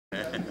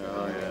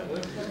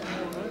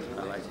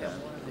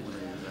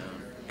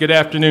Good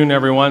afternoon,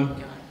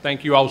 everyone.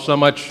 Thank you all so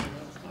much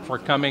for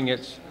coming.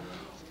 It's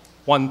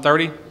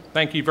 1:30.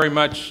 Thank you very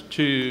much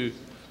to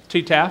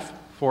GETAC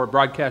for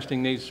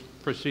broadcasting these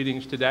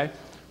proceedings today.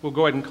 We'll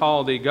go ahead and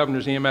call the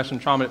Governor's EMS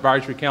and Trauma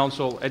Advisory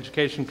Council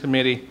Education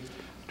Committee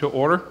to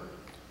order.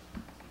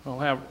 We'll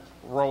have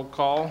roll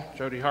call.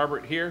 Jody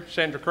Harbert here.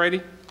 Sandra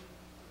Crady.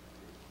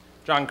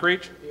 John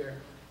Creech.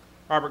 Here.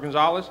 Robert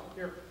Gonzalez.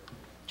 Here.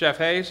 Jeff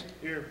Hayes.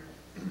 Here.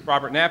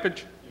 Robert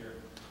Nappage. Here.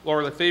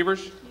 Laura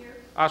Lefevers. Here.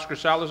 Oscar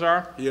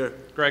Salazar. Here.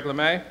 Greg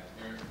LeMay. Here.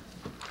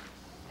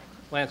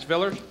 Lance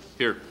Villers.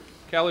 Here.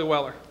 Kelly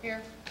Weller.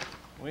 Here.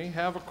 We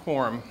have a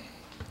quorum.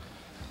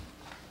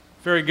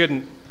 Very good.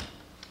 And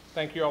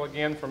thank you all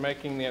again for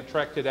making the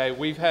trek today.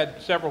 We've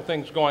had several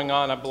things going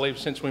on, I believe,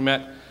 since we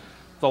met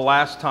the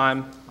last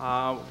time.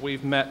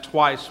 We've met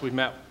twice. We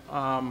met,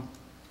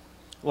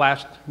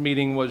 last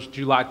meeting was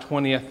July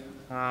 20th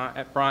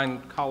at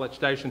Bryan College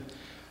Station.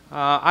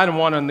 Item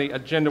 1 on the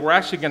agenda, we're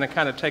actually going to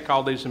kind of take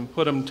all these and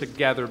put them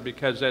together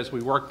because as we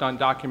worked on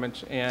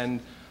documents and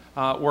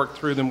worked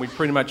through them, we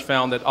pretty much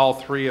found that all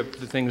three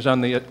of the things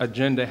on the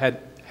agenda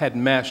had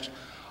meshed.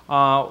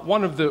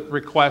 One of the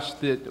requests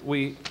that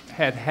we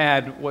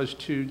had was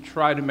to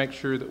try to make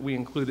sure that we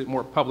included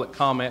more public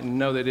comment and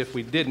know that if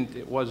we didn't,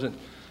 it wasn't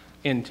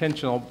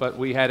intentional, but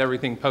we had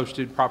everything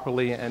posted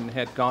properly and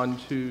had gone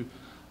to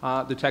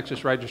the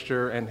Texas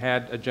Register and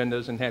had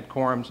agendas and had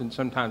quorums, and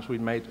sometimes we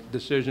made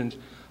decisions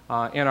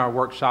in our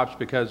workshops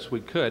because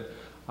we could.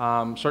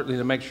 Certainly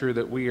to make sure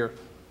that we are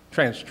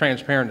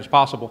transparent as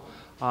possible.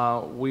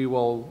 We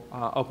will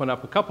open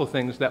up a couple of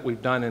things that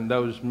we've done in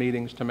those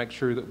meetings to make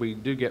sure that we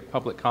do get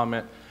public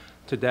comment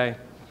today.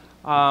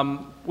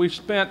 We've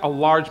spent a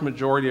large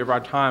majority of our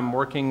time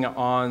working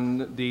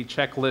on the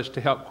checklist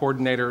to help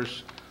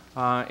coordinators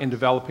in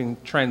developing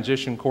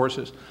transition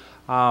courses.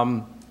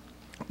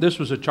 This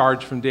was a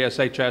charge from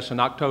DSHS in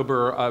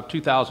October of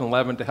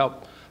 2011 to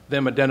help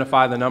them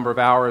identify the number of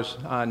hours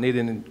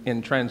needed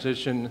in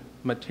transition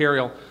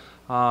material.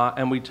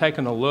 And we've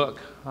taken a look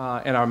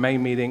in our May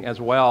meeting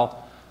as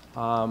well,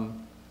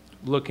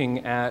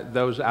 looking at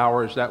those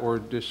hours that were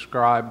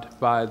described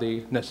by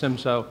the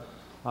NASIMSO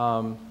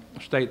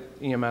state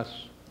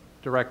EMS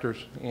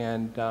directors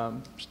and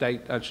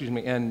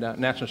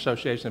National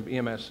Association of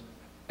EMS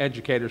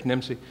Educators,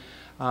 NIMSE,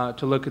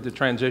 to look at the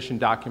transition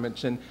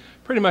documents, and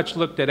pretty much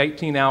looked at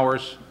 18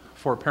 hours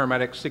for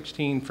paramedics,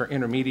 16 for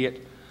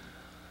intermediate,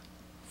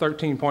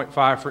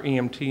 13.5 for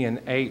EMT, and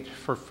 8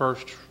 for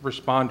first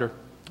responder.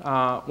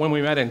 When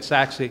we met in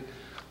Saxe,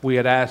 we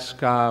had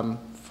asked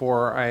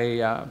for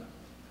a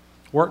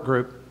work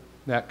group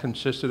that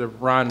consisted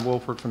of Ryan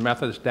Wolford from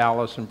Methodist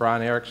Dallas and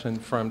Brian Erickson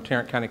from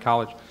Tarrant County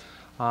College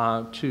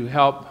to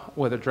help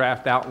with a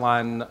draft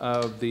outline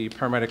of the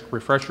paramedic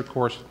refresher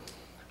course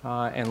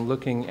and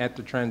looking at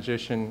the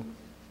transition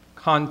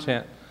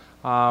content.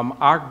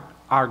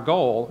 Our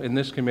goal in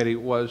this committee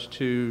was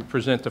to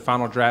present the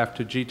final draft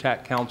to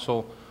GETAC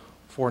Council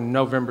for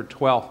November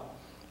 12th.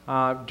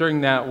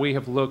 During that, we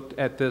have looked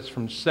at this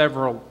from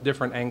several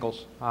different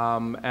angles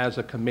as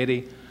a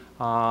committee,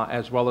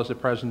 as well as the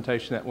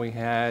presentation that we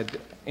had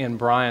in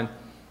Bryan,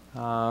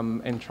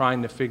 and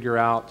trying to figure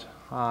out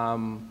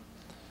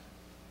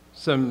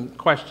some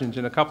questions,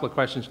 and a couple of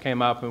questions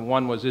came up, and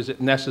one was, is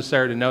it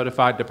necessary to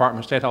notify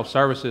Department of State Health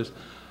Services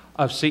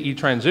of CE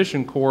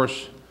transition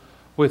course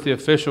with the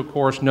official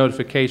course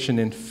notification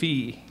and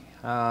fee?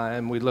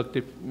 And we looked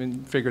at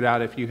and figured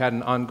out if you had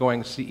an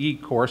ongoing CE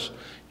course,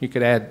 you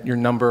could add your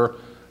number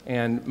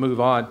and move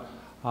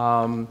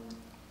on.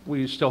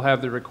 We still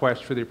have the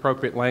request for the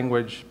appropriate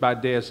language by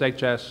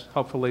DSHS.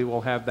 Hopefully we'll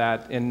have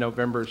that in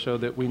November so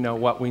that we know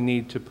what we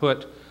need to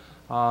put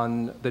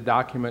on the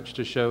documents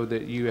to show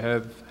that you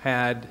have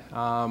had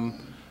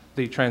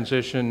the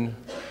transition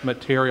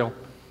material.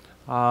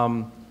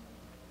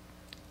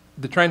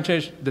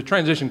 The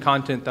transition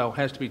content, though,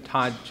 has to be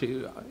tied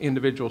to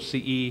individual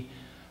CE,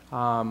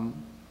 an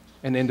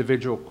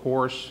individual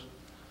course,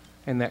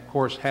 and that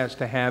course has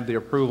to have the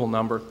approval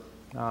number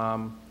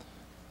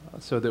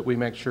so that we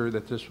make sure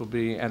that this will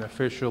be an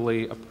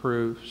officially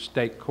approved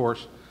state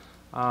course.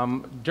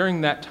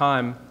 During that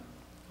time,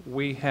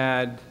 we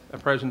had a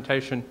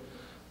presentation,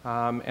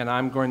 and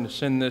I'm going to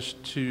send this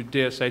to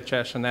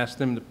DSHS and ask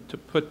them to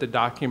put the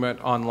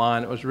document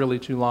online. It was really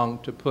too long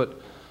to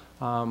put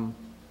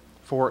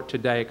for it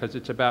today because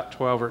it's about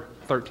 12 or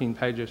 13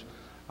 pages.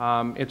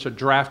 It's a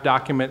draft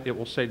document. It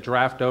will say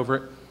draft over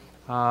it,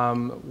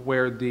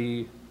 where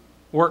the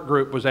work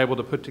group was able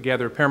to put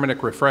together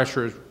paramedic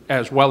refreshers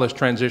as well as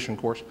transition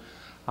course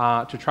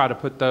to try to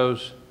put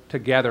those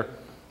together.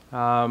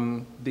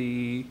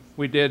 They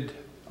did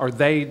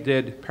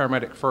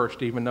paramedic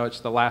first, even though it's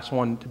the last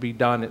one to be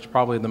done. It's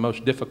probably the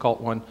most difficult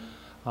one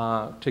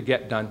to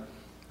get done.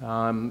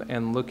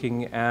 And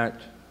looking at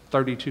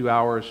 32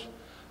 hours,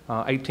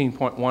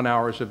 18.1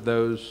 hours of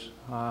those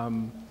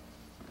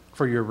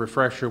for your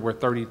refresher, where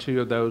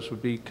 32 of those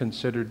would be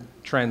considered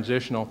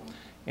transitional.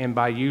 And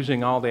by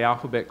using all the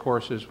alphabet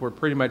courses, we're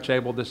pretty much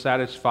able to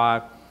satisfy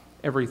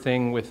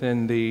everything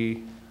within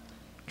the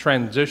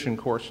transition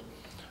course.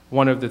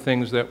 one of the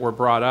things that were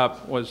brought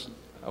up was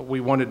we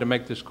wanted to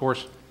make this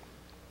course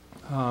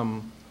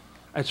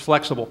as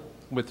flexible,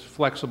 with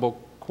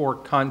flexible core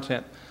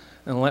content.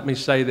 And let me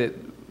say that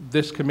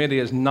this committee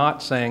is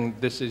not saying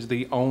this is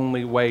the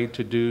only way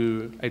to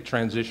do a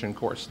transition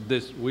course.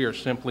 We are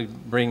simply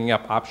bringing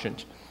up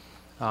options.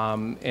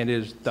 And it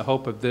is the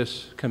hope of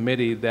this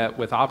committee that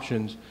with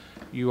options,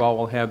 you all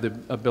will have the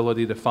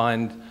ability to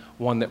find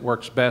one that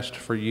works best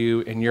for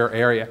you in your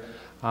area.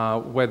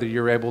 Whether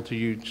you're able to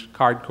use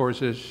card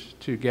courses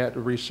to get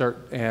research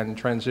and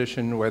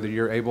transition, whether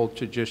you're able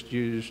to just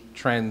use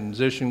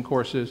transition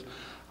courses,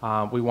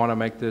 we want to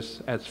make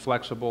this as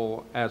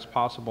flexible as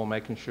possible,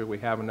 making sure we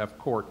have enough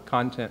core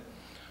content.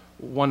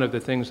 One of the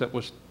things that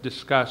was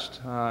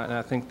discussed, and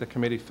I think the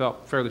committee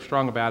felt fairly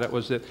strong about it,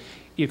 was that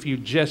if you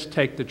just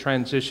take the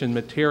transition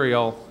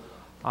material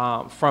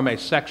from a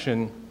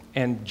section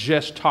and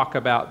just talk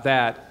about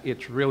that,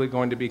 it's really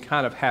going to be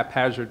kind of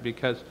haphazard,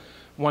 because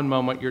one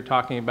moment you're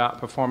talking about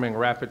performing a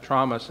rapid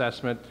trauma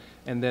assessment,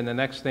 and then the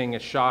next thing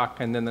is shock,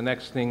 and then the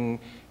next thing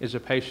is a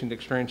patient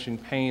experiencing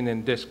pain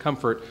and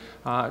discomfort,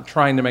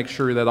 trying to make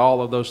sure that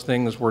all of those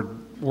things were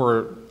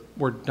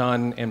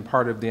done and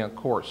part of the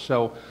course.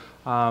 So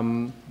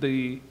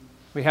we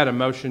had a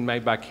motion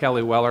made by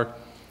Kelly Weller,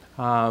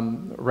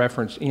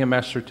 reference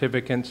EMS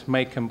certificates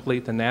may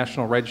complete the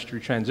National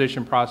Registry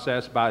transition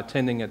process by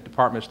attending a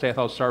Department of State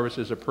Health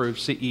Services approved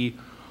CE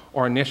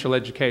or initial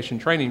education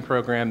training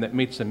program that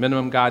meets the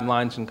minimum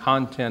guidelines and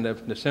content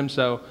of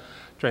NASIMSO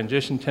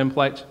transition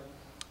templates.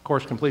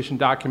 Course completion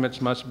documents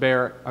must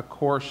bear a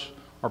course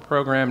or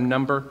program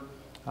number,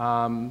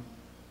 and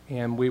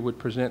we would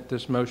present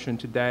this motion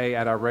today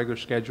at our regular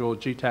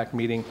scheduled GETAC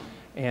meeting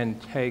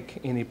and take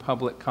any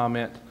public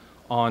comment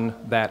on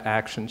that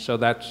action. So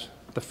that's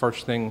the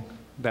first thing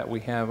that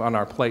we have on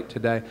our plate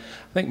today.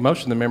 I think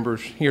most of the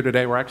members here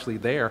today were actually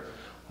there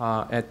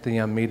at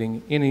the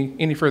meeting.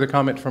 Any further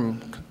comment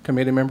from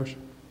committee members?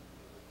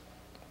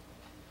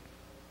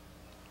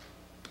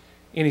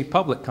 Any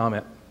public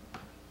comment?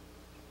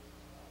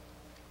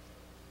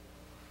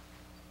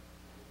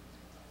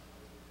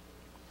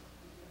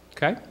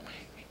 Okay.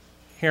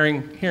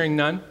 Hearing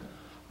none,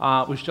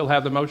 we still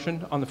have the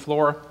motion on the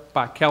floor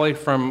by Kelly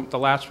from the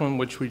last one,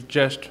 which we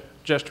just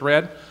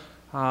read.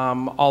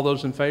 All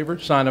those in favor,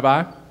 sign of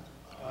aye.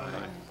 Aye.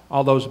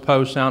 All those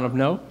opposed, sign of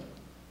no.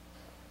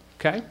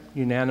 Okay,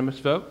 unanimous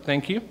vote.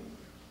 Thank you.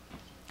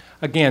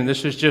 Again,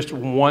 this is just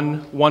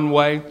one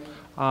way.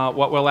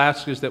 What we'll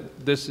ask is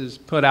that this is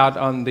put out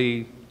on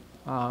the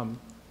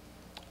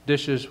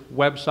DISH's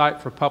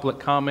website for public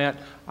comment.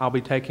 I'll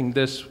be taking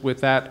this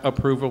with that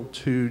approval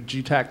to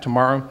GETAC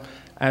tomorrow,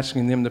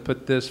 asking them to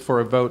put this for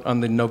a vote on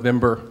the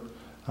November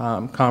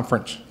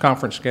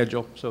conference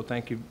schedule. So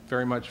thank you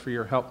very much for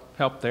your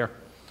help there.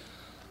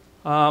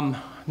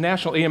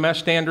 National EMS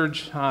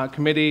Standards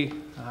Committee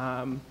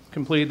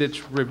completed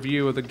its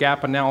review of the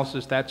gap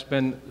analysis. That's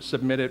been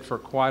submitted for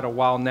quite a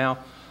while now.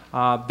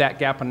 That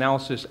gap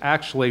analysis,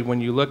 actually,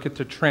 when you look at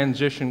the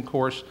transition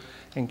course,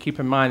 and keep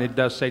in mind it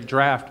does say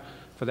draft,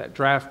 for that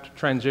draft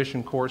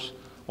transition course,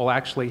 we'll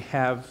actually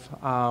have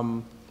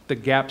the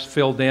gaps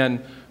filled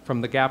in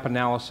from the gap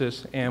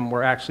analysis, and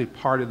we're actually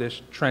part of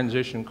this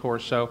transition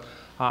course. So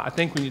I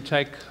think when you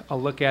take a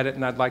look at it,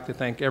 and I'd like to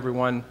thank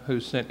everyone who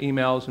sent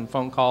emails and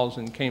phone calls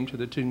and came to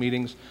the two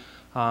meetings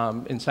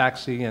in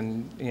Saxe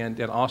and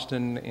in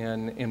Austin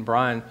and in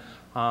Bryan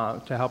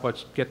to help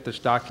us get this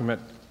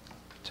document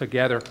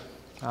together.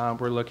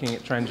 We're looking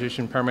at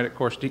transition paramedic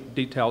course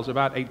details,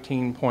 about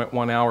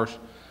 18.1 hours,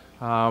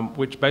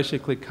 which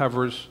basically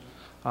covers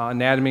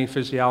anatomy,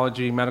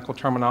 physiology, medical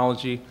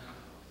terminology,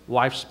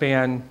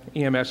 lifespan,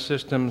 EMS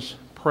systems,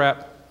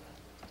 prep,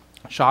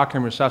 shock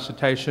and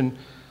resuscitation,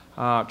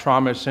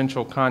 trauma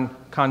essential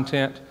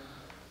content,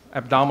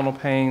 abdominal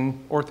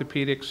pain,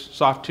 orthopedics,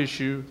 soft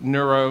tissue,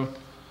 neuro,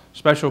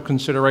 special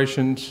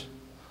considerations,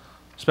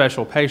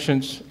 special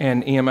patients,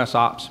 and EMS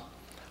ops,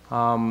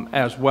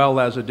 as well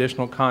as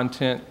additional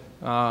content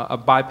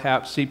of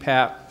BiPAP,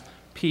 CPAP,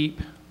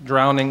 PEEP,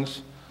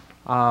 drownings,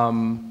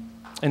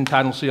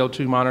 end-tidal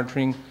CO2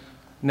 monitoring,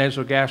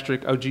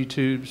 nasogastric OG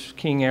tubes,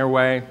 King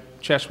airway,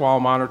 chest wall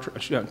monitor,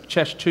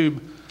 chest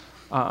tube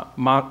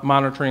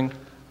monitoring,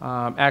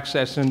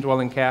 access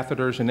indwelling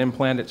catheters and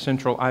implanted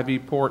central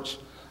IV ports,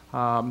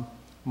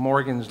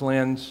 Morgan's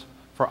lens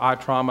for eye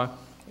trauma,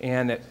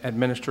 and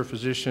administer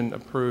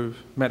physician-approved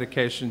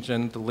medications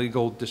and the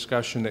legal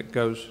discussion that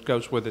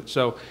goes with it.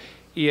 So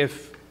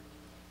if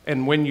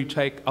and when you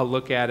take a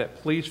look at it,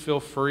 please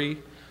feel free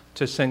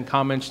to send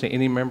comments to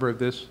any member of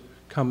this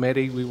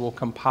committee. We will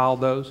compile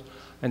those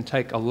and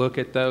take a look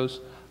at those.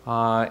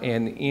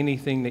 And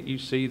anything that you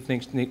see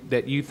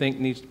that you think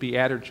needs to be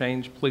added or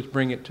changed, please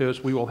bring it to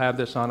us. We will have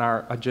this on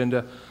our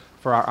agenda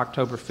for our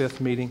October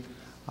 5th meeting,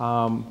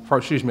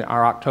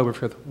 our October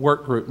 5th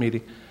work group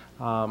meeting,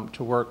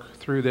 to work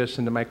through this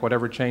and to make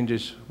whatever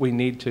changes we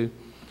need to.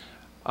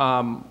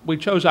 We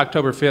chose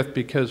October 5th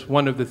because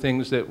one of the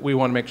things that we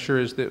want to make sure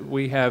is that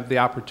we have the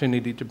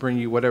opportunity to bring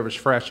you whatever's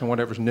fresh and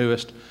whatever's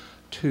newest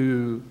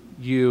to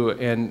you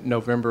in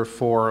November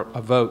for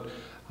a vote.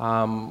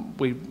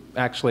 We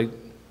actually,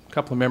 a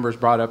couple of members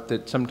brought up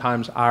that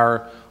sometimes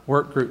our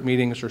work group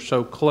meetings are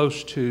so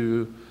close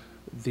to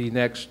the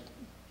next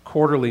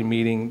quarterly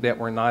meeting that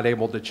we're not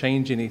able to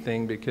change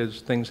anything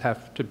because things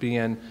have to be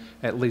in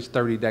at least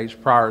 30 days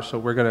prior. So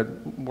we're going to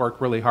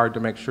work really hard to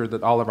make sure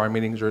that all of our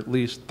meetings are at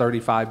least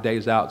 35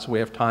 days out so we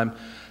have time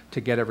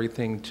to get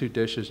everything to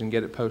Dishes and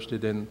get it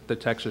posted in the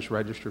Texas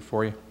Register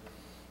for you.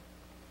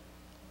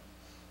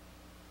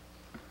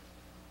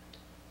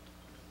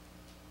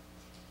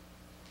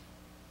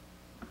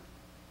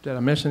 Did I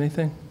miss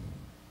anything?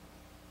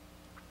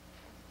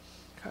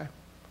 Okay.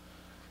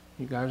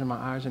 You guys are my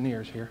eyes and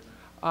ears here.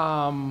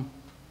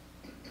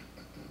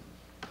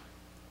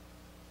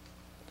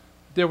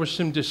 There was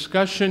some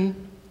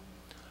discussion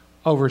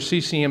over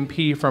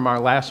CCMP from our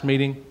last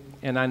meeting,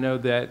 and I know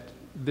that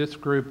this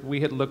group, we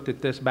had looked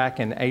at this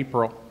back in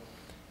April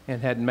and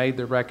had made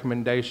the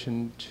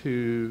recommendation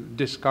to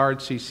discard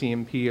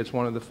CCMP as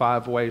one of the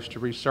 5 ways to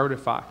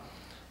recertify.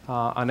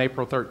 On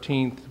April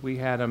 13th, we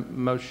had a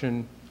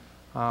motion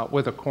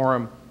with a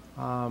quorum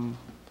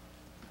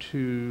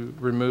to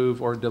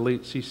remove or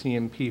delete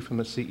CCMP from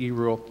the CE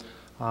rule.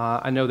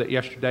 I know that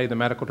yesterday the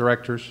medical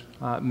directors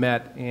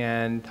met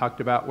and talked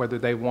about whether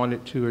they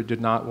wanted to or did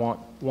not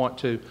want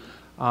to.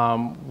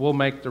 We'll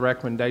make the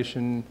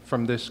recommendation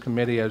from this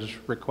committee as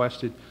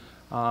requested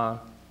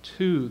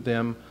to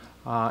them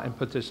and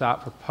put this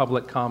out for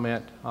public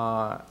comment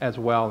as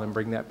well and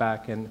bring that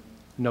back in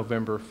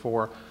November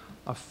for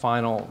a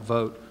final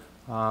vote.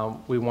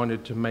 We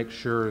wanted to make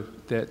sure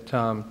that,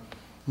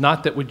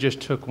 not that we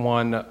just took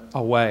one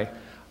away.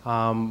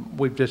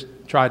 We've just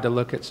tried to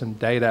look at some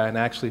data and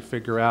actually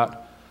figure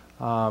out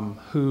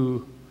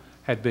who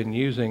had been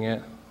using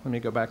it. Let me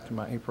go back to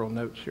my April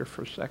notes here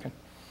for a second.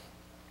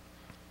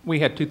 We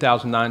had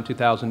 2009,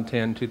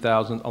 2010,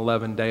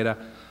 2011 data,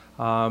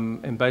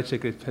 and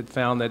basically had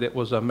found that it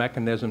was a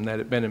mechanism that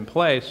had been in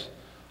place,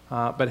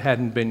 but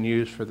hadn't been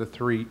used for the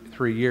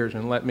three years.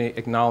 And let me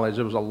acknowledge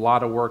there was a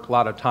lot of work, a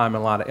lot of time,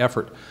 and a lot of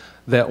effort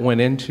that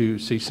went into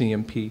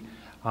CCMP.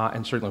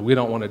 And certainly we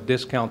don't want to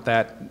discount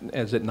that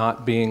as it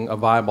not being a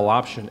viable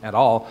option at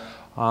all.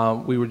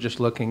 We were just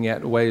looking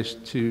at ways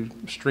to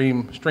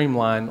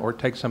streamline or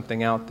take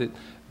something out that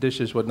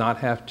Dishes would not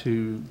have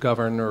to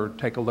govern or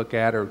take a look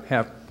at or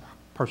have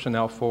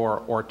personnel for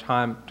or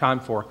time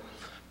for.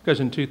 Because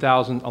in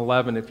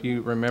 2011, if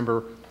you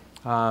remember,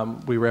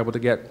 we were able to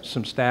get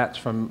some stats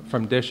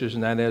from Dishes,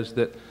 and that is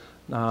that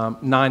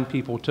 9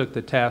 people took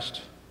the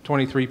test,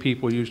 23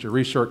 people used a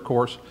research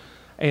course,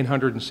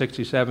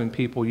 867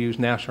 people used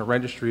National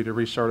Registry to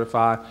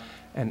recertify,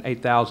 and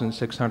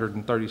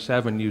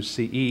 8,637 used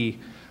CE,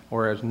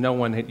 whereas no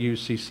one had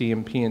used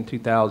CCMP in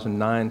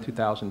 2009,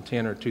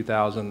 2010, or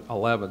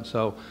 2011.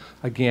 So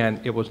again,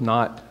 it was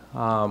not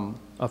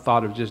a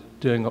thought of just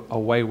doing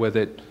away with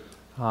it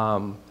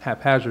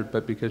haphazard,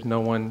 but because no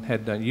one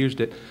had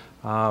used it.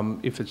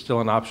 If it's still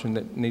an option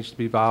that needs to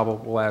be viable,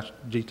 we'll ask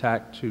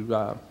GETAC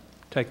to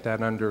take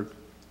that under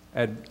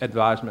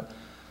advisement.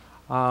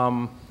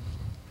 Let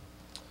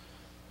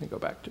me go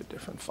back to a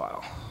different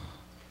file.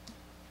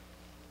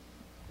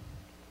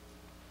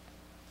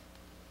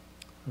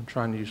 I'm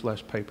trying to use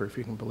less paper, if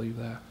you can believe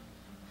that.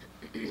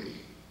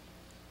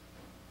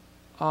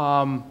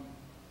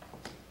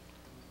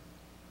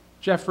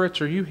 Jeff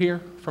Ritz, are you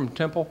here from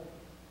Temple?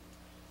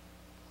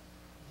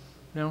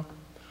 No?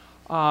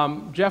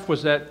 Jeff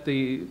was at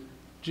the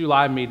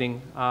July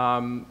meeting,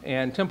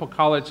 and Temple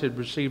College had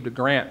received a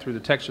grant through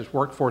the Texas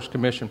Workforce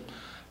Commission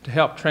to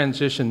help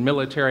transition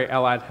military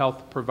allied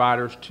health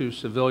providers to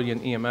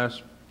civilian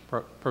EMS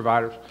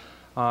providers.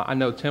 I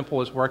know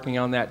Temple is working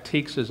on that.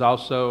 TEACS has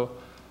also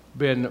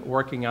been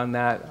working on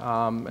that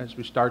as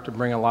we start to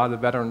bring a lot of the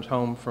veterans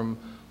home from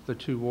the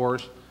 2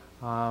 wars.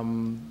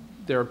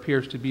 There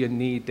appears to be a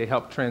need to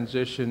help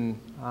transition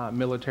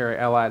military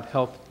allied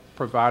health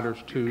providers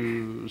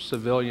to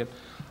civilian.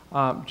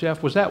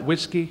 Jeff, was that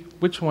whiskey?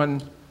 Which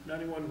one?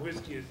 91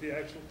 Whiskey is the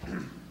actual.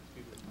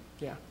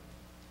 Yeah.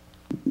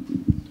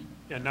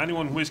 Yeah,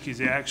 91 Whiskey is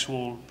the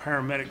actual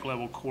paramedic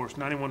level course.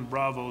 91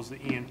 Bravo is the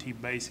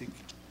EMT basic.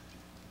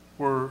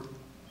 We're,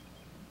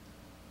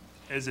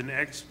 as an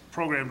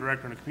ex-program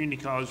director in a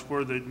community college,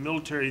 where the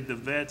military, the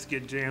vets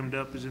get jammed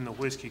up is in the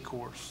Whiskey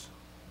course.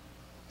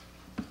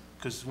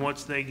 Because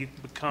once they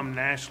become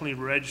nationally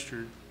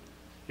registered,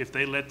 if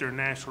they let their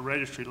national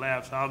registry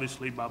lapse,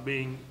 obviously by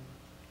being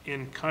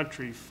in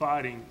country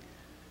fighting,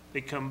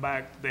 they come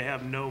back, they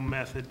have no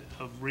method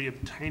of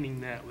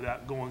reobtaining that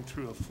without going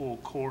through a full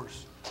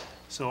course.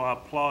 So I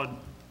applaud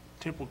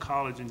Temple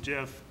College and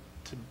Jeff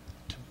to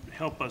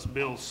help us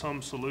build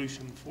some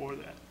solution for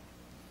that.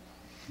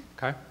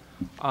 Okay.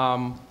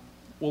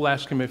 We'll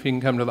ask him if he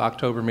can come to the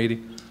October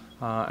meeting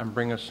and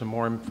bring us some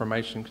more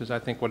information, because I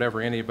think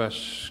whatever any of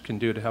us can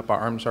do to help our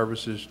armed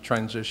services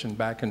transition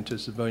back into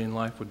civilian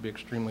life would be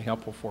extremely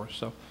helpful for us.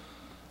 So,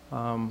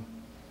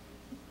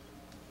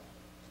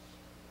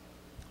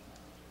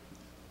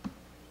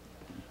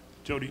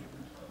 Jody,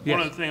 yes.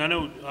 one other thing, I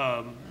know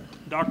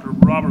Dr.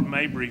 Robert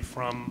Mabry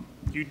from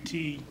UT,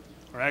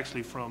 or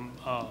actually from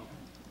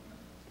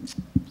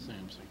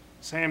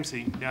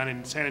SAMC down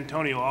in San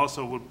Antonio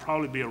also would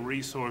probably be a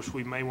resource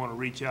we may want to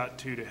reach out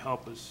to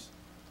help us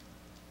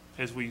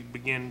as we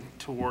begin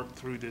to work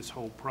through this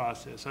whole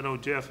process. I know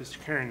Jeff is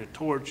carrying the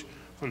torch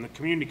from the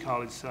community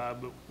college side,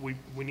 but we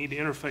need to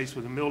interface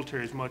with the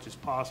military as much as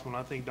possible, and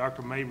I think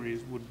Dr. Mabry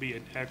would be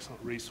an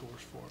excellent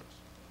resource for us.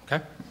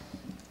 Okay.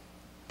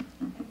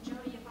 And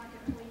Jody, if I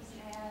could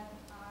please add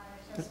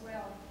as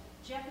well,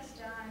 Jeff has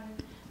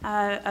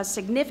done a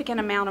significant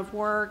amount of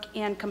work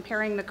in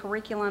comparing the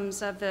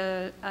curriculums of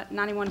the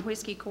 91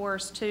 Whiskey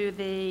course to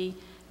the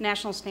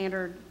National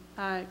Standard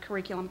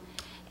curriculum.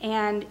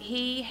 And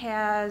he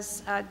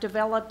has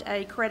developed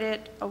a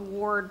credit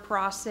award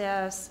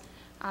process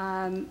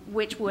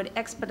which would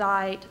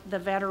expedite the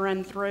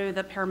veteran through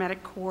the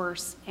paramedic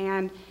course.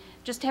 And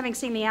just having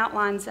seen the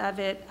outlines of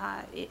it,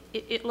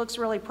 it looks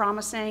really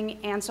promising.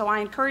 And so I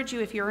encourage you,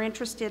 if you're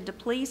interested, to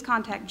please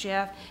contact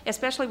Jeff,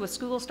 especially with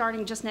school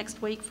starting just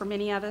next week for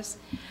many of us,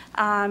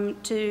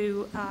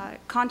 to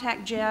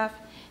contact Jeff.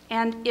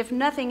 And if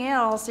nothing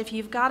else, if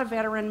you've got a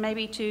veteran,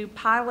 maybe to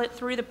pilot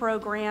through the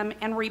program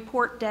and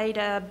report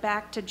data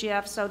back to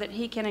Jeff so that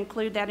he can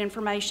include that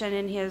information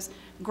in his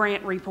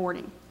grant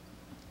reporting.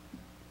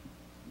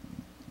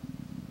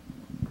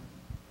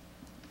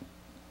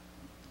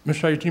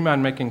 Michelle, do you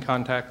mind making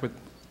contact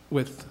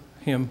with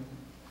him?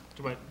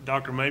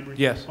 Dr. Mabry?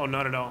 Yes. Oh,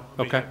 not at all.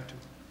 I'll be Okay. happy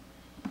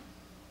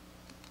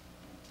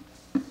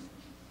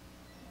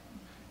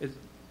to.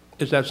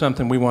 Is that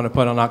something we want to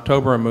put on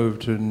October or move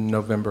to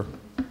November?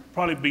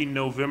 Probably be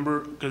November,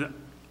 because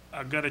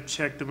I got to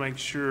check to make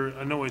sure.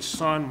 I know his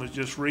son was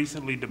just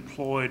recently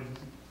deployed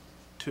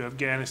to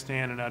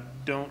Afghanistan, and I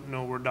don't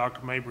know where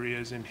Dr. Mabry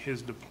is in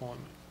his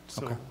deployment.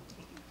 So Okay.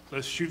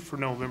 let's shoot for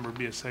November,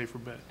 be a safer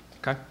bet.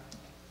 Okay.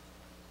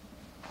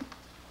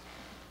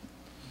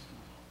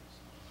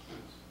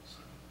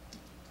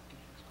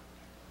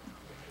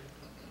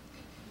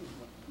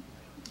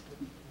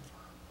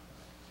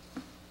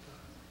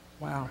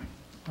 Wow,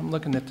 I'm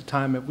looking at the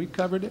time. Have we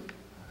covered it?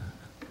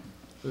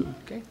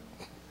 Okay.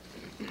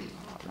 All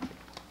right.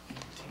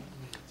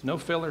 No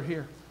filler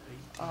here.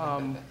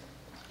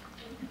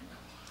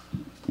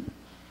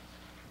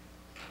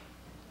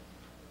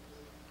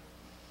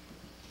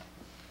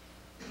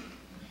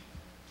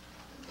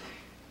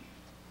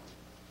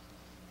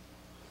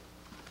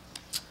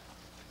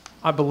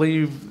 I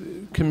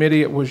believe,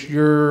 committee, it was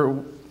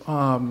your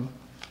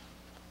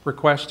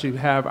request to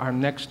have our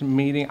next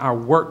meeting, our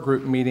work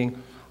group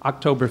meeting,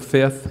 October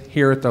 5th,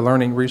 here at the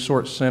Learning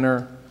Resource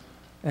Center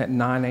at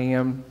 9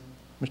 a.m.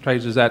 Mr.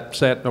 Hayes, is that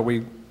set? Are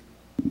we?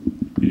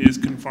 It is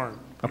confirmed.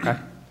 Okay. All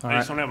I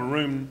just right. don't have a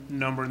room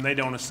number, and they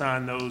don't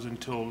assign those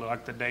until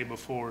like the day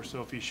before.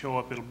 So if you show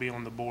up, it'll be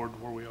on the board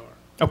where we are.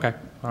 Okay.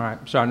 All right.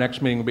 So our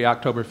next meeting will be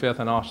October 5th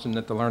in Austin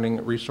at the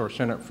Learning Resource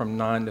Center from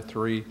 9 to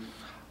 3.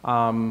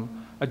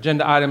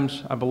 Agenda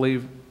items, I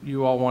believe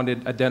you all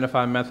wanted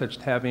identify methods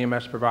to have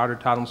EMS provider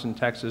titles in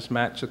Texas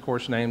match the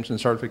course names and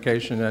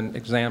certification and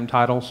exam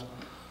titles.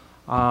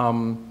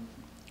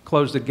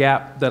 Close the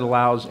gap that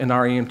allows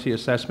NREMT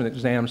assessment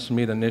exams to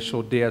meet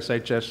initial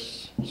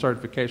DSHS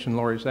certification.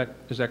 Lori, is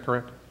that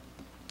correct?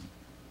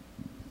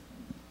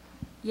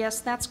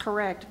 Yes, that's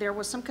correct. There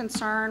was some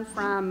concern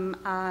from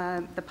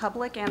the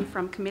public and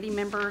from committee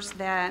members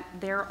that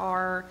there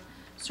are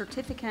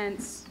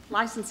certificates,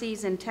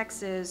 licensees in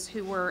Texas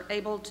who were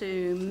able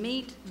to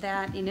meet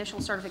that initial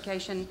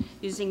certification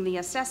using the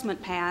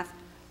assessment path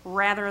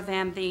rather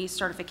than the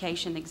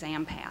certification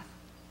exam path.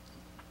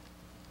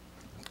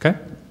 Okay.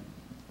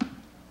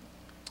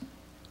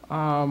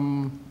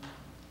 Item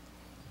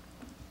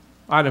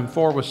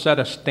 4 was set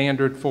a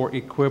standard for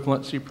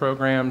equivalency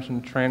programs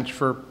and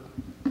transfer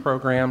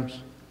programs.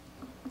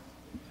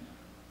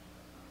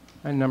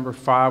 And number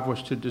 5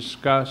 was to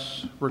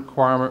discuss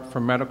requirement for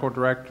medical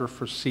director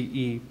for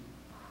CE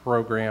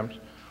programs.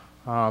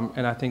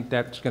 And I think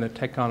that's going to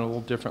take on a little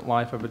different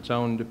life of its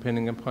own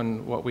depending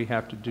upon what we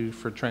have to do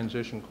for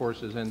transition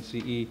courses in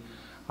CE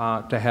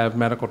to have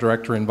medical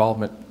director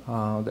involvement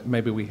that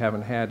maybe we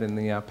haven't had in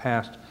the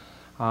past.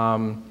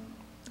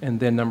 And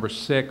then number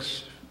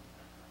 6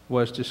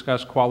 was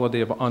discuss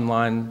quality of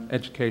online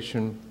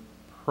education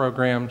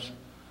programs.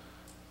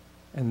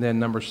 And then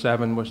number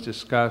 7 was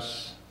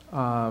discuss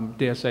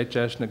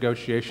DSHS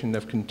negotiation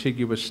of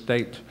contiguous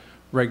state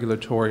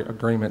regulatory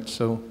agreements.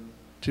 So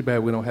too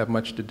bad we don't have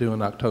much to do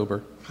in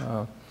October.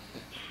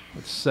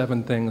 It's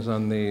 7 things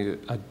on the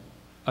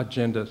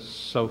agenda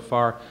so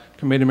far.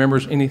 Committee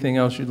members, anything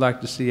else you'd like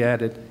to see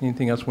added?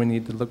 Anything else we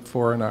need to look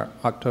for in our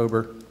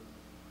October?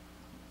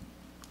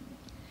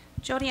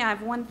 Jody, I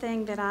have one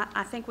thing that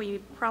I think we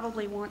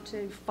probably want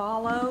to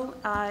follow,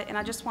 and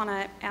I just want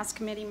to ask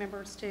committee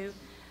members to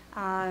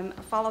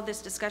follow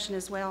this discussion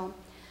as well.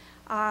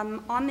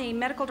 On the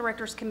Medical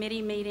Directors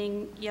Committee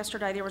meeting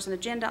yesterday, there was an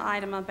agenda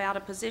item about a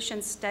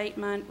position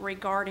statement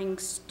regarding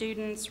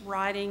students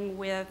riding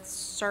with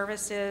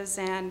services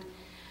and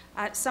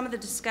some of the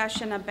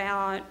discussion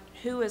about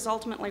who is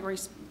ultimately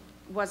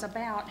was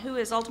about who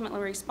is ultimately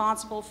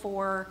responsible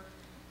for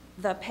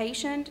the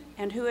patient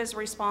and who is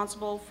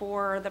responsible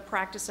for the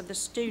practice of the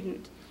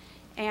student.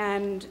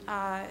 And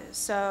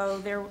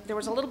so there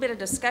was a little bit of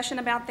discussion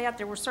about that.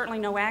 There was certainly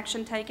no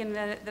action taken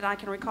that I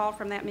can recall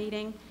from that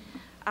meeting.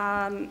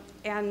 And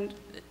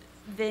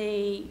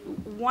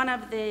one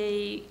of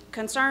the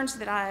concerns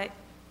that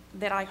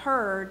I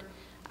heard,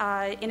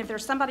 and if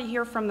there's somebody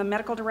here from the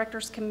Medical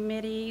Directors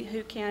Committee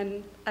who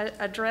can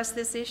address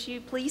this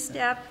issue, please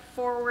step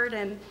forward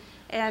and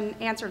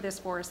answer this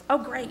for us. Oh,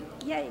 great,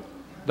 yay.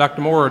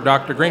 Dr. Moore or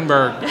Dr.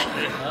 Greenberg?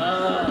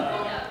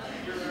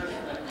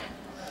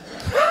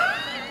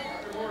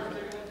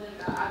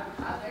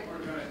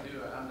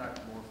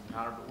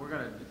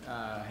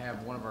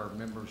 Have one of our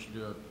members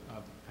do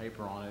a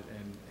paper on it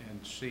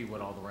and see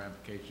what all the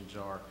ramifications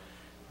are.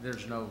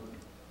 There's no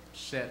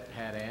set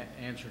pat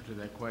answer to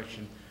that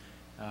question,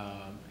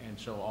 and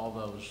so all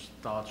those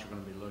thoughts are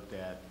going to be looked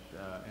at,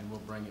 and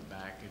we'll bring it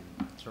back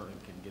and certainly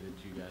can get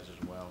it to you guys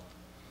as well.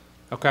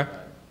 Okay.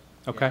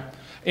 Okay.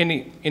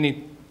 Yeah.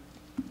 Any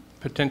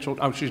potential?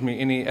 Oh, excuse me.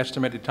 Any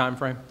estimated time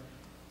frame?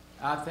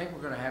 I think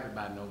we're going to have it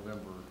by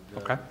November.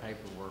 The Okay.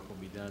 paperwork will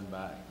be done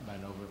by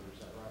November. Is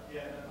that right?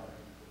 Yeah.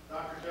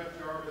 Dr. Jeff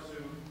Jarvis,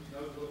 who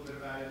knows a little bit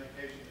about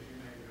education, as you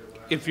may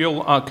know. If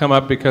you'll come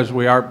up, because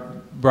we are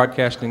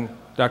broadcasting,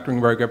 Dr.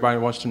 Greenberg, everybody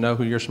wants to know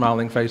who your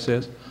smiling face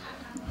is.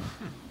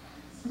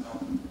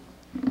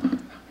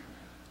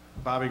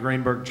 Bobby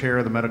Greenberg, Chair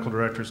of the Medical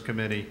Directors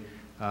Committee.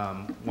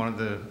 One of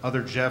the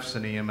other Jeffs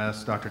in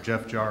EMS, Dr.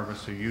 Jeff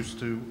Jarvis, who used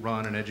to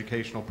run an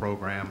educational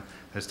program,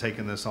 has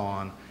taken this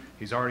on.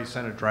 He's already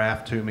sent a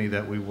draft to me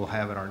that we will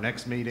have at our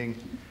next meeting,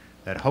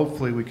 that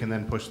hopefully we can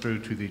then push through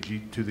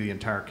to the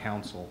entire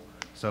council.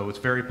 So it's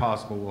very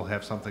possible we'll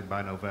have something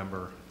by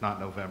November, if not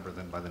November,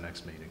 then by the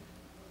next meeting.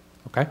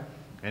 Okay.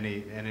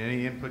 Any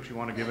input you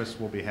want to give us,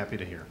 we'll be happy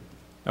to hear.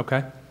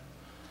 Okay.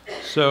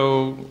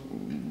 So,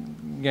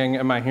 gang,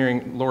 am I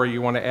hearing, Lori,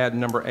 you want to add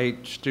number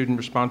 8, student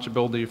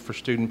responsibility for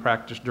student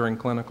practice during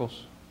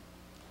clinicals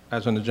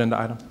as an agenda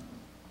item?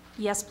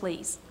 Yes,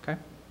 please. Okay.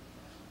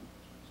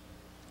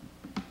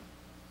 I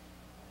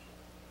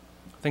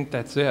think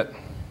that's it.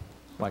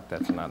 Like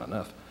that's not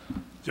enough.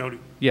 Jody,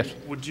 Yes,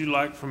 would you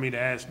like for me to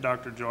ask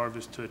Dr.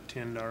 Jarvis to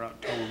attend our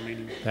October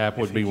meeting? that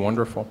would If be he can?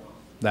 wonderful.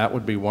 That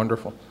would be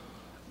wonderful.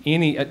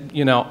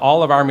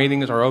 All of our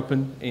meetings are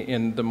open,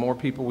 and the more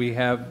people we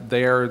have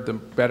there, the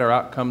better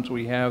outcomes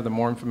we have, the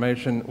more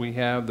information we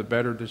have, the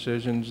better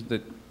decisions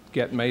that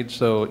get made.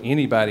 So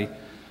anybody,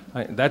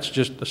 that's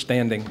just a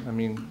standing. I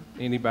mean,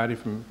 anybody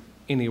from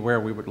anywhere,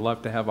 we would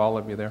love to have all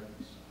of you there.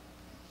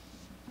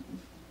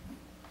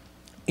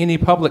 Any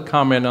public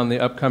comment on the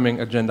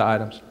upcoming agenda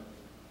items?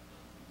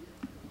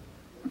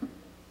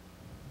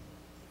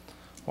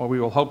 Well, we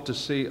will hope to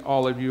see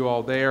all of you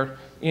all there.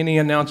 Any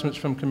announcements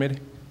from committee?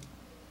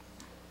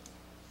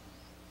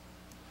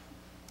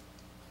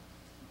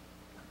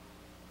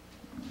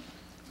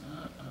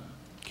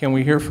 Can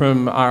we hear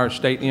from our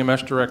state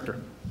EMS director?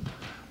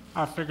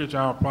 I figured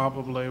y'all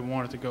probably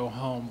wanted to go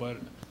home, but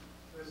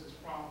this is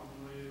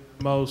probably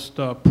the most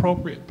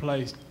appropriate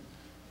place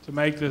to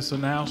make this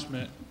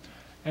announcement,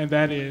 and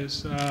that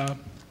is the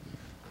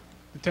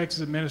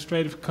Texas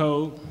Administrative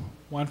Code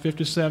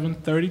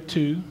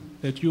 15732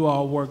 that you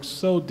all worked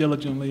so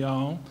diligently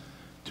on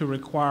to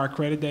require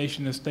accreditation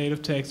in the state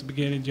of Texas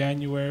beginning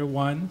January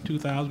 1,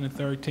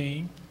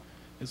 2013,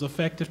 is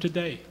effective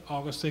today,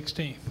 August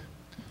 16th.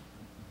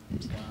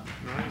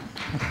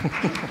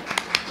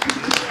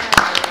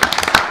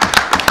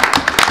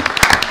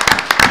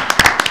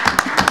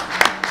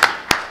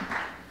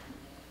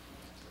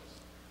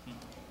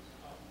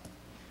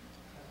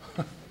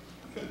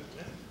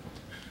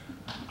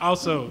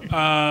 Also,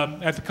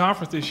 at the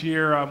conference this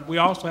year, we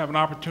also have an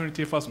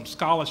opportunity for some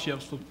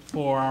scholarships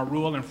for our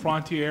rural and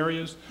frontier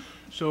areas.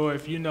 So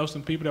if you know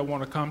some people that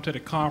want to come to the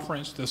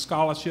conference, the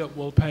scholarship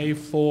will pay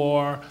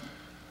for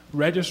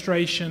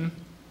registration,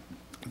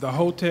 the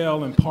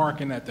hotel, and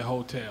parking at the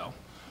hotel.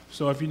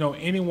 So if you know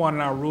anyone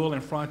in our rural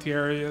and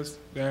frontier areas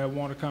that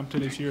want to come to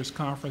this year's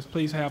conference,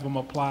 please have them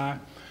apply.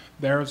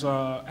 There's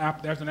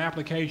an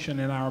application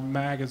in our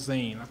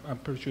magazine. I'm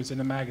pretty sure it's in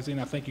the magazine.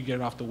 I think you get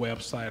it off the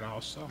website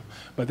also.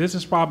 But this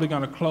is probably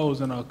going to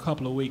close in a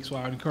couple of weeks, so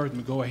I would encourage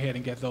them to go ahead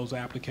and get those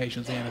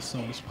applications in as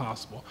soon as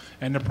possible.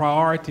 And the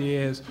priority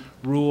is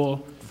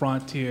rural,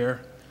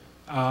 frontier.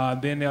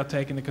 Then they'll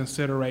take into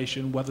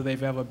consideration whether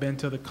they've ever been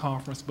to the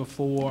conference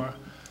before,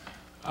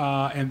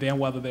 and then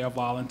whether they're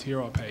volunteer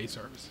or paid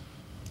service.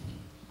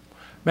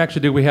 Max,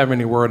 do we have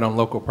any word on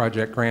local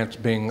project grants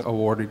being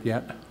awarded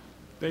yet?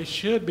 They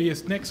should be.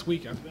 It's next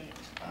week, I think.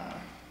 I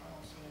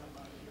don't see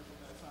anybody here from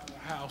that side of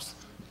the house.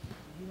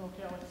 You know,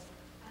 Kelly?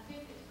 I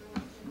think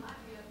it might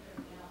be up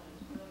there now.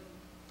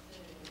 It's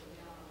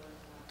really on our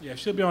website. Yeah, it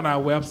should be on our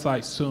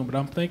website soon, but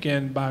I'm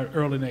thinking by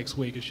early next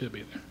week it should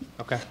be there.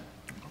 Okay,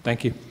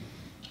 thank you.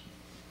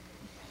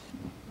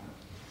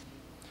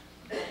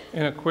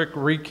 In a quick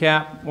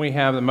recap, we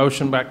have the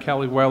motion by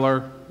Kelly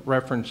Weller,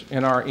 reference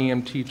in our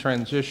EMT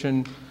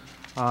transition.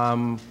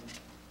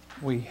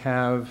 We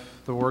have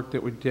the work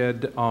that we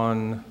did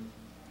on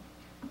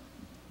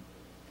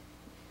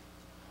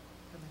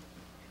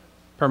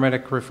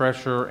paramedic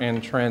refresher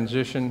and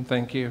transition.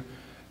 Thank you.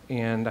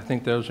 And I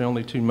think those are the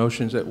only two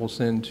motions that we'll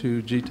send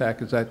to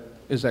GETAC.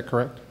 Is that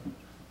correct?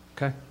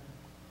 Okay.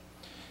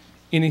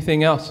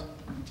 Anything else?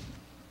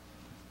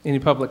 Any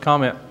public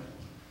comment?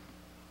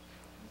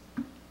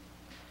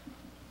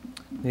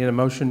 Need a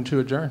motion to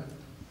adjourn.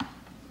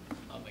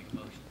 I'll make a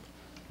motion.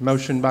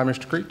 Motion by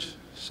Mr. Creech,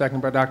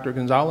 second by Dr.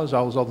 Gonzalez.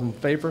 All those in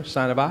favor,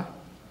 sign of aye.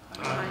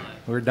 Aye.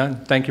 We're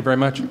done. Thank you very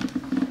much.